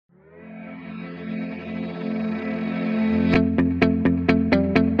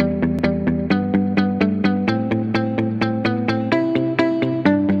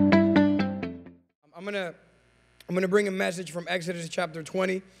I'm going to bring a message from Exodus chapter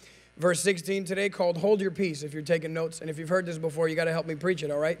 20, verse 16 today called Hold Your Peace, if you're taking notes. And if you've heard this before, you got to help me preach it,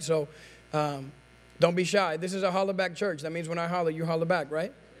 all right? So don't be shy. This is a holler back church. That means when I holler, you holler back,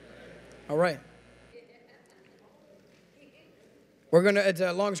 right? All right. It's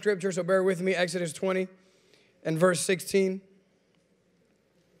a long scripture, so bear with me. Exodus 20 and verse 16.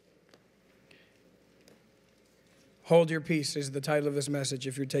 Hold Your Peace is the title of this message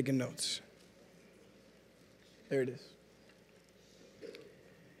if you're taking notes. There it is.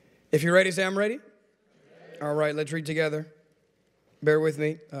 If you're ready, say I'm ready. All right, let's read together. Bear with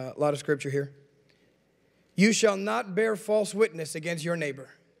me. A lot of scripture here. You shall not bear false witness against your neighbor.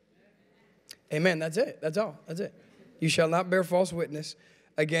 Amen. That's it. That's all. That's it. You shall not bear false witness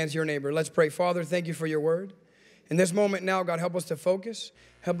against your neighbor. Let's pray. Father, thank you for your word. In this moment now, God, help us to focus.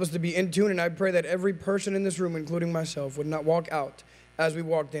 Help us to be in tune. And I pray that every person in this room, including myself, would not walk out as we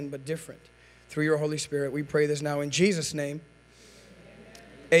walked in, but different. Through your Holy Spirit, we pray this now in Jesus' name.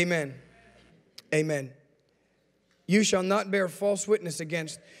 Amen. Amen. You shall not bear false witness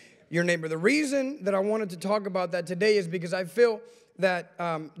against your neighbor. The reason that I wanted to talk about that today is because I feel that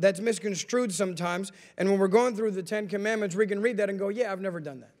that's misconstrued sometimes. And when we're going through the 10 Commandments, we can read that and go, yeah, I've never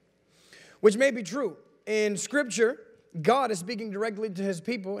done that. Which may be true. In Scripture, God is speaking directly to his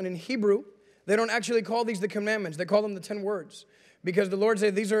people. And in Hebrew, they don't actually call these the commandments. They call them the 10 words. Because the Lord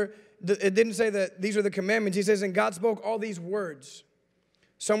said it didn't say that these are the commandments. He says, and God spoke all these words.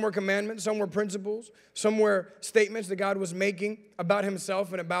 Some were commandments, some were principles, some were statements that God was making about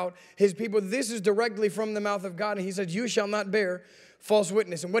himself and about his people. This is directly from the mouth of God. And he said, you shall not bear false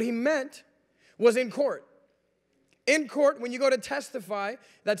witness. And what he meant was in court. In court, when you go to testify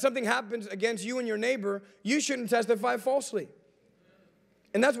that something happens against you and your neighbor, you shouldn't testify falsely.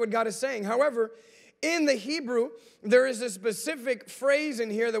 And that's what God is saying. However, in the Hebrew, there is a specific phrase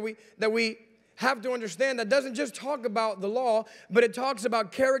in here that we have to understand that doesn't just talk about the law, but it talks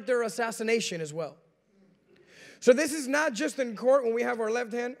about character assassination as well. So this is not just in court when we have our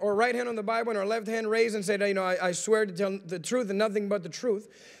left hand or right hand on the Bible and our left hand raised and say, I swear to tell the truth and nothing but the truth.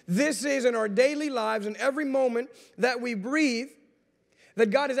 This is in our daily lives and every moment that we breathe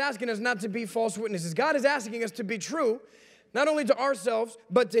that God is asking us not to be false witnesses. God is asking us to be true, not only to ourselves,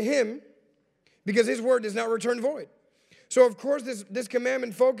 but to him, because his word does not return void. So, of course, this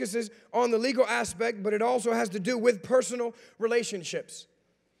commandment focuses on the legal aspect, but it also has to do with personal relationships.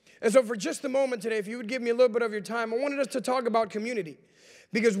 And so for just a moment today, if you would give me a little bit of your time, I wanted us to talk about community.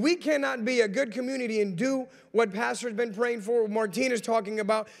 Because we cannot be a good community and do what Pastor's been praying for, what Martine is talking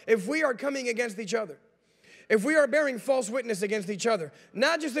about, if we are coming against each other. If we are bearing false witness against each other,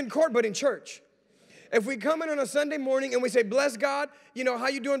 not just in court, but in church. If we come in on a Sunday morning and we say, bless God, how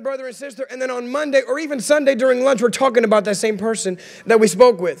you doing, brother and sister? And then on Monday or even Sunday during lunch, we're talking about that same person that we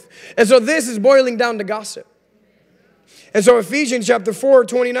spoke with. And so this is boiling down to gossip. And so Ephesians chapter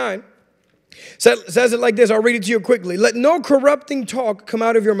 4:29 says it like this. I'll read it to you quickly. Let no corrupting talk come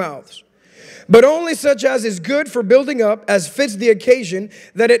out of your mouths, but only such as is good for building up, as fits the occasion,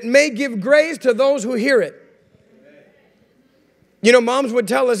 that it may give grace to those who hear it. Moms would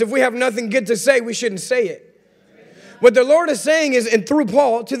tell us if we have nothing good to say, we shouldn't say it. What the Lord is saying is, and through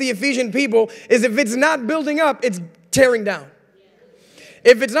Paul to the Ephesian people, is if it's not building up, it's tearing down.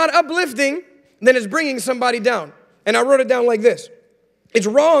 If it's not uplifting, then it's bringing somebody down. And I wrote it down like this. It's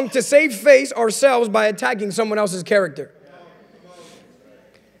wrong to save face ourselves by attacking someone else's character.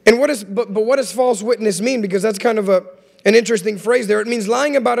 And what does false witness mean? Because that's kind of an interesting phrase there. It means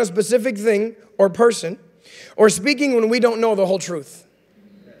lying about a specific thing or person, or speaking when we don't know the whole truth.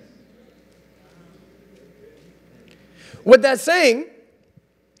 What that's saying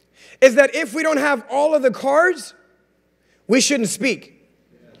is that if we don't have all of the cards, we shouldn't speak.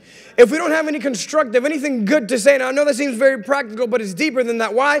 If we don't have any constructive, anything good to say, and I know that seems very practical, but it's deeper than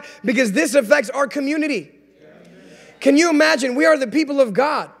that. Why? Because this affects our community. Can you imagine? We are the people of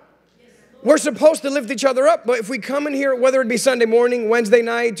God. We're supposed to lift each other up, but if we come in here, whether it be Sunday morning, Wednesday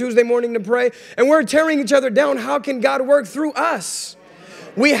night, Tuesday morning to pray, and we're tearing each other down, how can God work through us?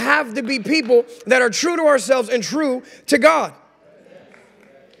 We have to be people that are true to ourselves and true to God.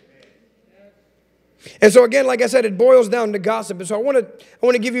 And so again, like I said, it boils down to gossip. And so I want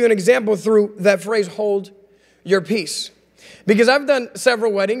to give you an example through that phrase, hold your peace. Because I've done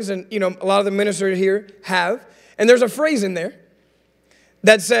several weddings, and a lot of the ministers here have, and there's a phrase in there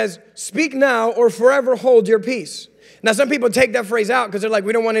that says, speak now or forever hold your peace. Now, some people take that phrase out because they're like,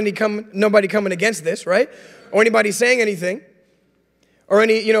 we don't want nobody coming against this, right? Or anybody saying anything. Or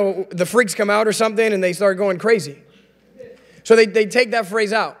the freaks come out or something and they start going crazy. So they take that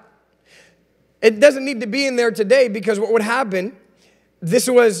phrase out. It doesn't need to be in there today because what would happen, this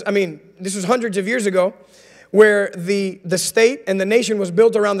was hundreds of years ago, where the state and the nation was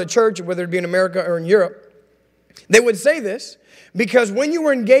built around the church, whether it be in America or in Europe, they would say this because when you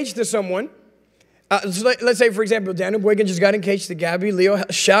were engaged to someone, so let's say, for example, Daniel Boykin just got engaged to Gabby. Leo,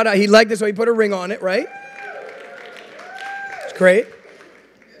 shout out. He liked it, so he put a ring on it, right? It's great.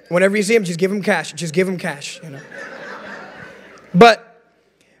 Whenever you see him, just give him cash. Just give him cash, you know. But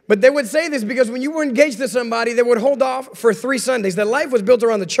they would say this because when you were engaged to somebody, they would hold off for 3 Sundays. Their life was built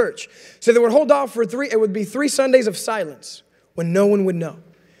around the church. So they would hold off for it would be 3 Sundays of silence when no one would know.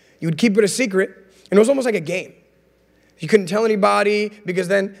 You would keep it a secret, and it was almost like a game. You couldn't tell anybody because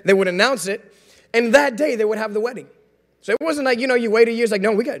then they would announce it. And that day, they would have the wedding. So it wasn't like, you wait a year. It's like,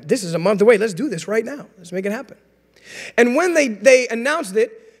 no, this is a month away. Let's do this right now. Let's make it happen. And when they announced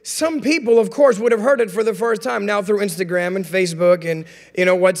it, some people, of course, would have heard it for the first time now through Instagram and Facebook and,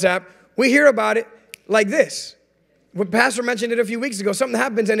 WhatsApp. We hear about it like this. What Pastor mentioned it a few weeks ago. Something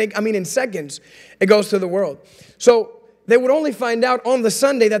happens, and in seconds, it goes to the world. So they would only find out on the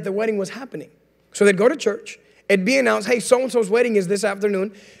Sunday that the wedding was happening. So they'd go to church. It'd be announced, hey, so-and-so's wedding is this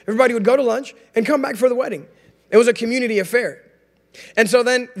afternoon. Everybody would go to lunch and come back for the wedding. It was a community affair. And so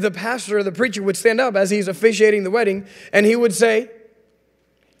then the pastor or the preacher would stand up as he's officiating the wedding, and he would say,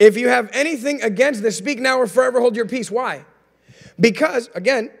 if you have anything against this, speak now or forever hold your peace. Why? Because,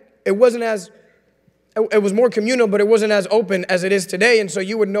 again, it was more communal, but it wasn't as open as it is today, and so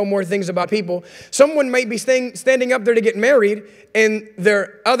you would know more things about people. Someone might be standing up there to get married, and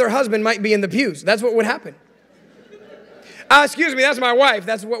their other husband might be in the pews. That's what would happen. Excuse me, that's my wife.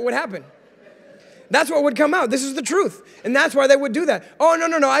 That's what would happen. That's what would come out. This is the truth. And that's why they would do that. Oh,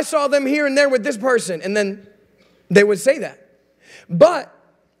 no, I saw them here and there with this person. And then they would say that. But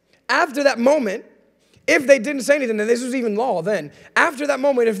after that moment, if they didn't say anything, and this was even law then, after that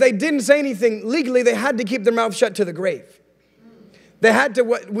moment, if they didn't say anything legally, they had to keep their mouth shut to the grave. They had to,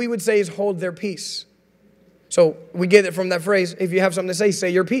 what we would say is hold their peace. So we get it from that phrase, if you have something to say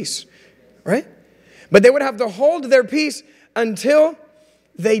your peace, right? But they would have to hold their peace until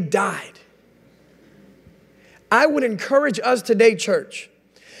they died. I would encourage us today, church,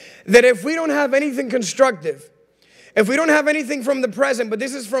 that if we don't have anything constructive, if we don't have anything from the present, but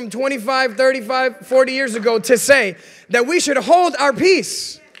this is from 25, 35, 40 years ago, to say that we should hold our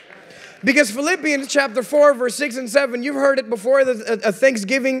peace. Because Philippians chapter 4, verse 6 and 7, you've heard it before, a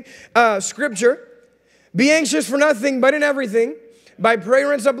Thanksgiving scripture. Be anxious for nothing, but in everything, by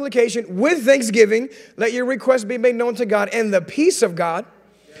prayer and supplication, with thanksgiving, let your requests be made known to God, and the peace of God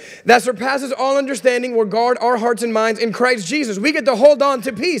that surpasses all understanding will guard our hearts and minds in Christ Jesus. We get to hold on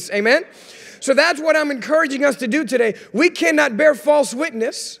to peace, amen? So that's what I'm encouraging us to do today. We cannot bear false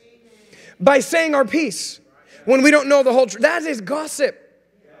witness by saying our peace when we don't know the whole truth. That is gossip.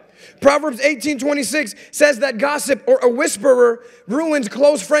 Proverbs 18:26 says that gossip or a whisperer ruins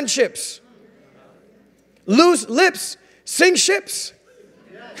close friendships. Loose lips sink ships.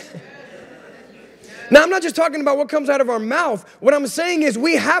 Now, I'm not just talking about what comes out of our mouth. What I'm saying is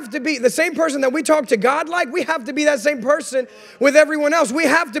we have to be the same person that we talk to God like. We have to be that same person with everyone else. We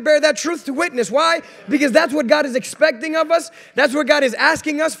have to bear that truth to witness. Why? Because that's what God is expecting of us. That's what God is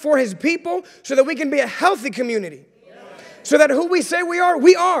asking us for His people so that we can be a healthy community. So that who we say we are,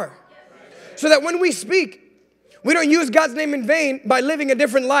 we are. So that when we speak, we don't use God's name in vain by living a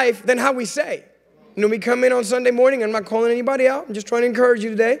different life than how we say. We come in on Sunday morning. I'm not calling anybody out. I'm just trying to encourage you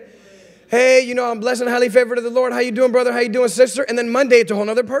today. Hey, I'm blessed and highly favored of the Lord. How you doing, brother? How you doing, sister? And then Monday, it's a whole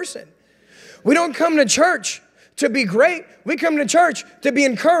other person. We don't come to church to be great. We come to church to be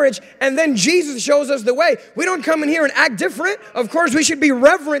encouraged, and then Jesus shows us the way. We don't come in here and act different. Of course, we should be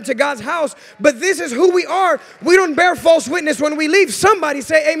reverent to God's house, but this is who we are. We don't bear false witness when we leave. Somebody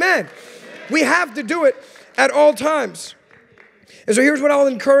say amen. We have to do it at all times. And so here's what I'll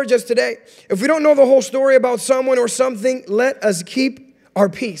encourage us today. If we don't know the whole story about someone or something, let us keep our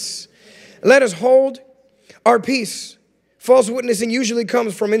peace. Let us hold our peace. False witnessing usually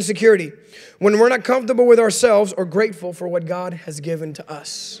comes from insecurity, when we're not comfortable with ourselves or grateful for what God has given to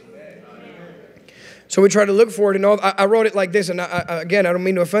us. So we try to look for it. And I wrote it like this, and again, I don't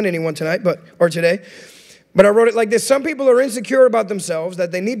mean to offend anyone tonight, or today, but I wrote it like this. Some people are insecure about themselves,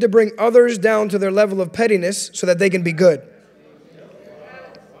 that they need to bring others down to their level of pettiness so that they can be good.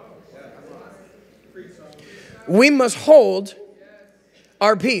 We must hold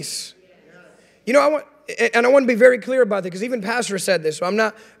our peace. I want to be very clear about it, because even Pastor said this.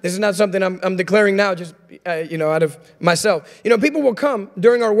 So this is not something I'm declaring now, just, out of myself. People will come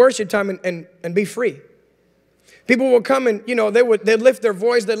during our worship time and be free. People will come and, they'd lift their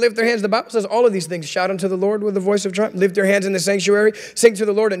voice, they'd lift their hands. The Bible says all of these things. Shout unto the Lord with the voice of triumph. Lift your hands in the sanctuary. Sing to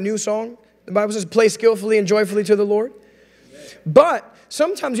the Lord a new song. The Bible says play skillfully and joyfully to the Lord. But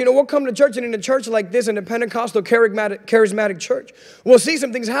sometimes, we'll come to church, and in a church like this, in a Pentecostal charismatic church, we'll see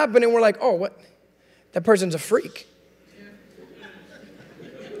some things happen and we're like, oh, what? That person's a freak.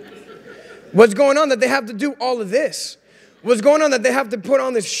 What's going on that they have to do all of this? What's going on that they have to put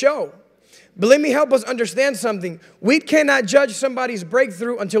on this show? But let me help us understand something. We cannot judge somebody's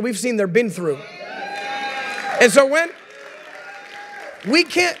breakthrough until we've seen their been through. And so when we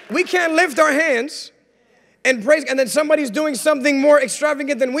can't lift our hands and praise, and then somebody's doing something more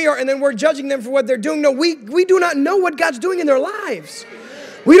extravagant than we are, and then we're judging them for what they're doing. No, we do not know what God's doing in their lives.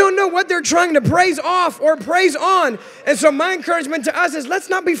 We don't know what they're trying to praise off or praise on. And so my encouragement to us is, let's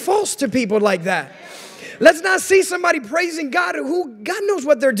not be false to people like that. Let's not see somebody praising God who God knows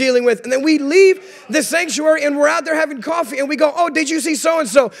what they're dealing with. And then we leave the sanctuary and we're out there having coffee and we go, oh, did you see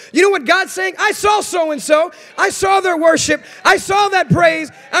so-and-so? You know what God's saying? I saw so-and-so. I saw their worship. I saw that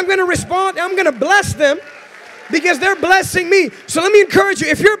praise. I'm going to respond. I'm going to bless them because they're blessing me. So let me encourage you.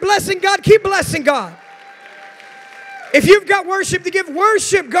 If you're blessing God, keep blessing God. If you've got worship to give,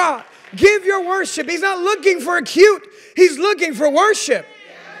 worship God. Give your worship. He's not looking for a cute. He's looking for worship.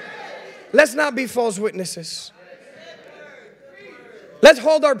 Let's not be false witnesses. Let's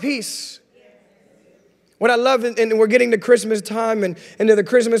hold our peace. What I love, and we're getting to Christmas time and into the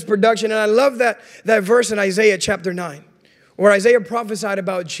Christmas production, and I love that verse in Isaiah chapter 9, where Isaiah prophesied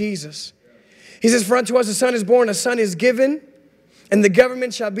about Jesus. He says, for unto us a son is born, a son is given, and the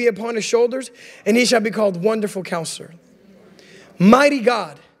government shall be upon his shoulders, and he shall be called Wonderful Counselor, Mighty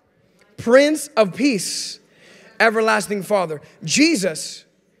God, Prince of Peace, Everlasting Father. Jesus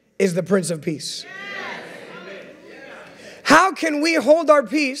is the Prince of Peace. How can we hold our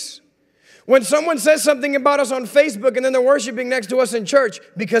peace when someone says something about us on Facebook and then they're worshiping next to us in church?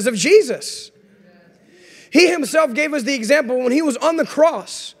 Because of Jesus. He himself gave us the example when he was on the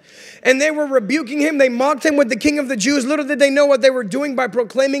cross and they were rebuking him. They mocked him with the King of the Jews. Little did they know what they were doing by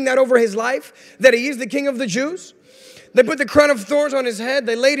proclaiming that over his life, that he is the King of the Jews. They put the crown of thorns on his head.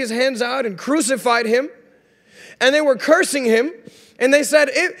 They laid his hands out and crucified him. And they were cursing him. And they said,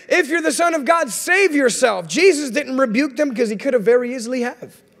 if you're the Son of God, save yourself. Jesus didn't rebuke them because he could have very easily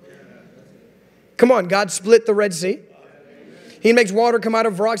have. Come on, God split the Red Sea. He makes water come out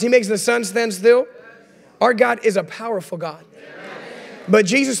of rocks. He makes the sun stand still. Our God is a powerful God. But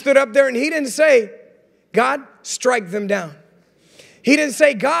Jesus stood up there and he didn't say, God, strike them down. He didn't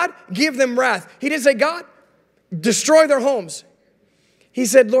say, God, give them wrath. He didn't say, God, destroy their homes. He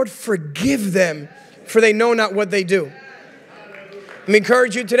said, Lord, forgive them, for they know not what they do. Let me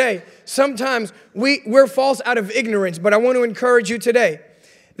encourage you today. Sometimes we're false out of ignorance, but I want to encourage you today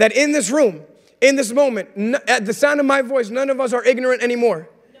that in this room, in this moment, at the sound of my voice, none of us are ignorant anymore.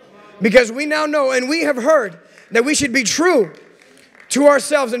 Because we now know and we have heard that we should be true to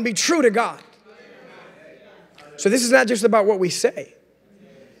ourselves and be true to God. So this is not just about what we say.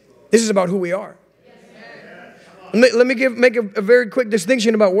 This is about who we are. Let me make a very quick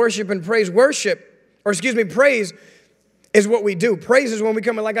distinction about worship and praise. Praise is what we do. Praise is when we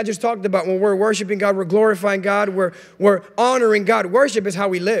come in, like I just talked about, when we're worshiping God, we're glorifying God, we're honoring God. Worship is how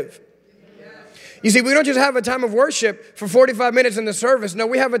we live. You see, we don't just have a time of worship for 45 minutes in the service. No,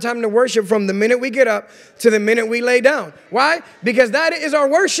 we have a time to worship from the minute we get up to the minute we lay down. Why? Because that is our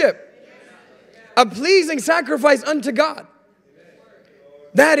worship. A pleasing sacrifice unto God.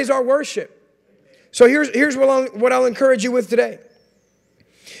 That is our worship. So here's what I'll encourage you with today.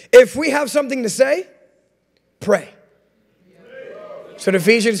 If we have something to say, pray. So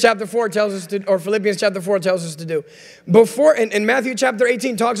Ephesians chapter 4 tells us to, or Philippians chapter 4 tells us to do. Before, and Matthew chapter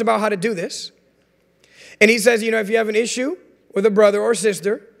 18 talks about how to do this. And he says, if you have an issue with a brother or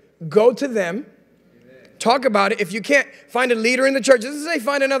sister, go to them, talk about it. If you can't find a leader in the church, it doesn't say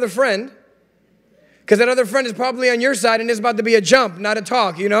find another friend, because that other friend is probably on your side and it's about to be a jump, not a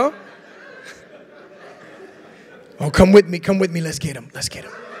talk, Oh, come with me, let's get him.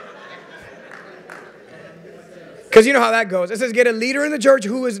 Because you know how that goes. It says get a leader in the church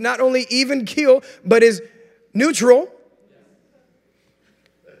who is not only even keel, but is neutral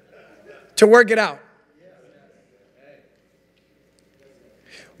to work it out.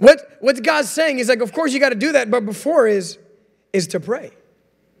 What's God saying is like, of course you got to do that, but before is to pray.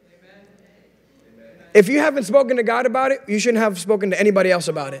 If you haven't spoken to God about it, you shouldn't have spoken to anybody else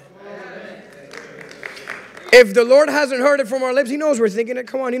about it. If the Lord hasn't heard it from our lips, he knows we're thinking it.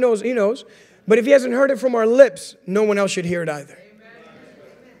 Come on, he knows. But if he hasn't heard it from our lips, no one else should hear it either.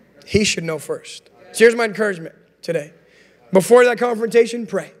 He should know first. So here's my encouragement today. Before that confrontation,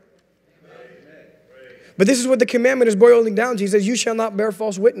 pray. But this is what the commandment is boiling down to. He says, you shall not bear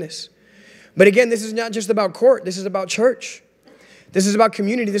false witness. But again, this is not just about court. This is about church. This is about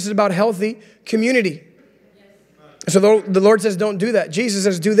community. This is about healthy community. So the Lord says, don't do that. Jesus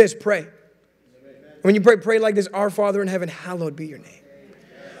says, do this, pray. When you pray, pray like this: Our Father in heaven, hallowed be your name.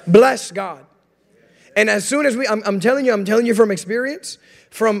 Bless God. And as soon as I'm telling you from experience,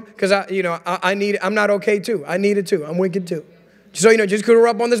 because I'm not okay too. I need it too. I'm wicked too. So, just because we're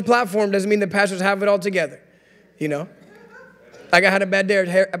up on this platform doesn't mean the pastors have it all together. Like I had a bad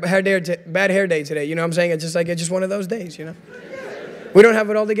hair day today. You know what I'm saying? It's just one of those days, We don't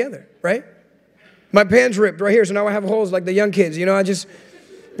have it all together, right? My pants ripped right here, so now I have holes like the young kids.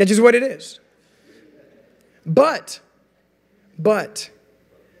 That's just what it is. But that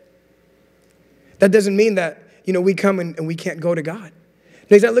doesn't mean that, we come and we can't go to God.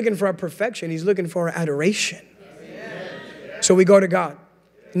 No, he's not looking for our perfection. He's looking for our adoration. So we go to God.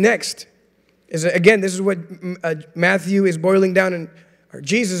 Next is, again, this is what Matthew is boiling down, or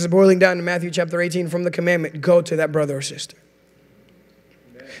Jesus is boiling down in Matthew chapter 18 from the commandment: go to that brother or sister.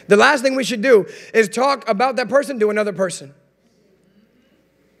 The last thing we should do is talk about that person to another person.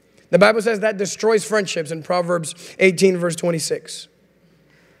 The Bible says that destroys friendships in Proverbs 18 verse 26.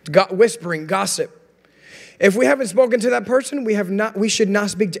 Whispering, gossip. If we haven't spoken to that person, we should not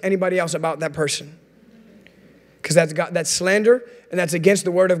speak to anybody else about that person. Because that's slander, and that's against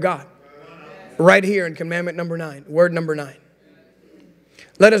the word of God. Right here in commandment number 9, word number 9.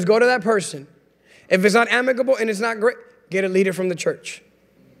 Let us go to that person. If it's not amicable and it's not great, get a leader from the church.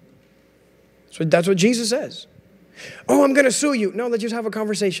 So that's what Jesus says. Oh, I'm going to sue you. No, let's just have a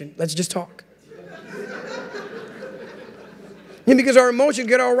conversation. Let's just talk. Because our emotions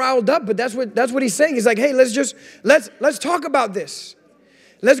get all riled up, but that's what he's saying. He's like, hey, let's talk about this.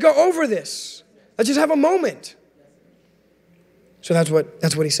 Let's go over this. Let's just have a moment. So that's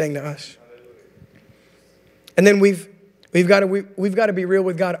what he's saying to us. And then we've got to be real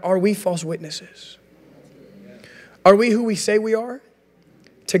with God. Are we false witnesses? Are we who we say we are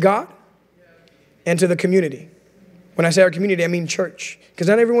to God and to the community? When I say our community, I mean church. Because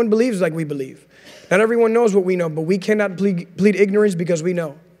not everyone believes like we believe. Not everyone knows what we know, but we cannot plead ignorance because we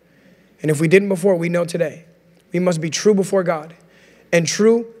know. And if we didn't before, we know today. We must be true before God and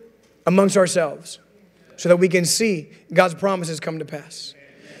true amongst ourselves so that we can see God's promises come to pass.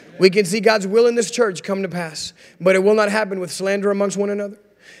 We can see God's will in this church come to pass, but it will not happen with slander amongst one another.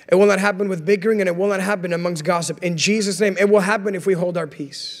 It will not happen with bickering, and it will not happen amongst gossip. In Jesus' name, it will happen if we hold our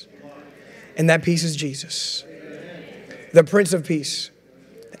peace. And that peace is Jesus, the Prince of Peace,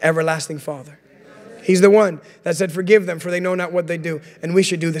 the everlasting Father. He's the one that said, forgive them, for they know not what they do. And we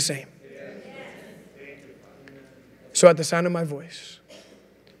should do the same. So at the sound of my voice,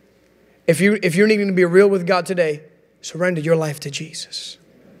 if you're needing to be real with God today, surrender your life to Jesus.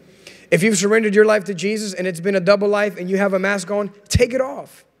 If you've surrendered your life to Jesus and it's been a double life and you have a mask on, take it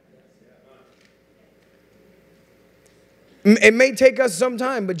off. It may take us some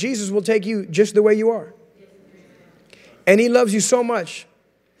time, but Jesus will take you just the way you are. And he loves you so much,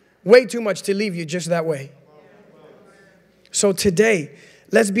 way too much, to leave you just that way. So today,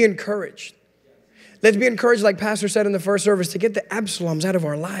 let's be encouraged. Let's be encouraged, like Pastor said in the first service, to get the Absaloms out of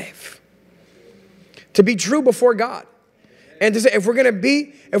our life. To be true before God. And to say, if we're going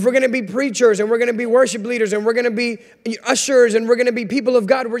to be preachers, and we're going to be worship leaders, and we're going to be ushers, and we're going to be people of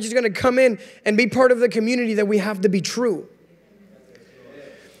God, we're just going to come in and be part of the community, that we have to be true.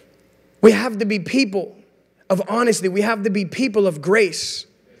 We have to be people of honesty. We have to be people of grace.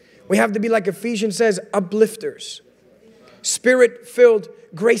 We have to be, like Ephesians says, uplifters, Spirit-filled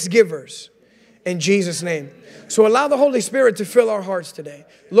grace givers in Jesus' name. So allow the Holy Spirit to fill our hearts today.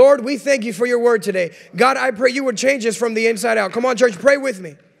 Lord, we thank you for your word today. God, I pray you would change us from the inside out. Come on, church, pray with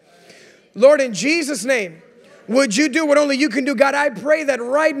me. Lord, in Jesus' name, would you do what only you can do? God, I pray that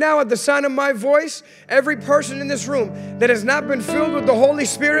right now at the sound of my voice, every person in this room that has not been filled with the Holy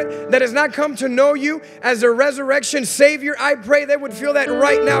Spirit, that has not come to know you as a resurrection Savior, I pray they would feel that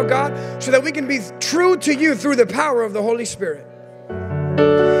right now, God, so that we can be true to you through the power of the Holy Spirit.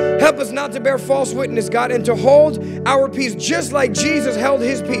 Help us not to bear false witness, God, and to hold our peace just like Jesus held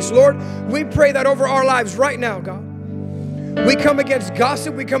his peace. Lord, we pray that over our lives right now, God. We come against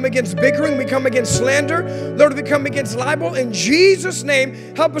gossip. We come against bickering. We come against slander. Lord, we come against libel. In Jesus'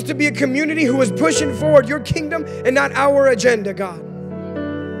 name, help us to be a community who is pushing forward your kingdom and not our agenda, God.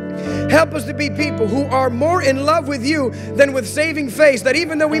 Help us to be people who are more in love with you than with saving face, that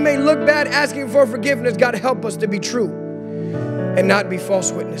even though we may look bad asking for forgiveness, God, help us to be true and not be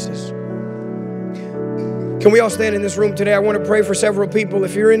false witnesses. Can we all stand in this room today? I want to pray for several people.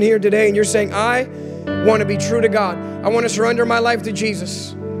 If you're in here today and you're saying, I want to be true to God. I want to surrender my life to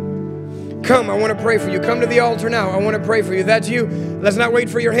Jesus. Come, I want to pray for you. Come to the altar now. I want to pray for you. That's you. Let's not wait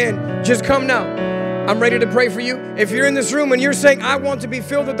for your hand. Just come now. I'm ready to pray for you. If you're in this room and you're saying, I want to be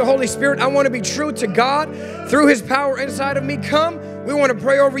filled with the Holy Spirit, I want to be true to God through His power inside of me, come. We want to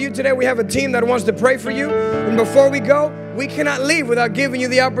pray over you today. We have a team that wants to pray for you. And before we go, we cannot leave without giving you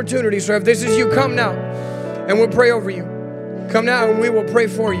the opportunity. So if this is you, come now and we'll pray over you. Come now and we will pray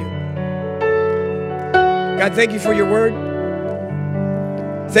for you. God, thank you for your word.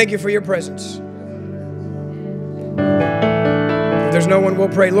 Thank you for your presence. If there's no one, we'll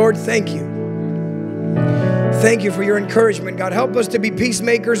pray. Lord, thank you. Thank you for your encouragement. God, help us to be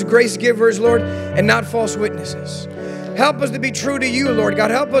peacemakers, grace givers, Lord, and not false witnesses. Help us to be true to you, Lord. God,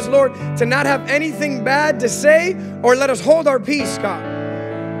 help us, Lord, to not have anything bad to say or let us hold our peace, God.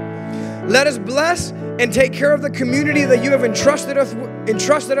 Let us bless and take care of the community that you have entrusted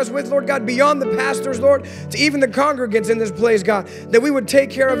us with, Lord God, beyond the pastors, Lord, to even the congregants in this place, God, that we would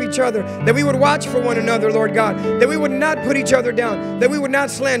take care of each other, that we would watch for one another, Lord God, that we would not put each other down, that we would not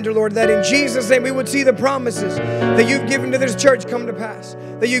slander, Lord, that in Jesus' name we would see the promises that you've given to this church come to pass,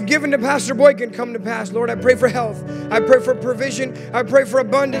 that you've given to Pastor Boykin come to pass. Lord, I pray for health. I pray for provision. I pray for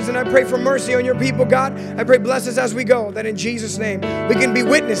abundance, and I pray for mercy on your people, God. I pray bless us as we go, that in Jesus' name we can be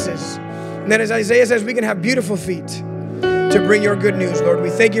witnesses. And then as Isaiah says, we can have beautiful feet to bring your good news, Lord.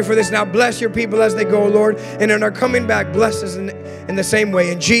 We thank you for this. Now bless your people as they go, Lord. And in our coming back, bless us in the same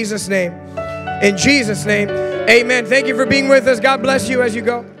way. In Jesus' name. In Jesus' name. Amen. Thank you for being with us. God bless you as you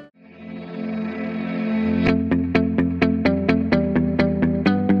go.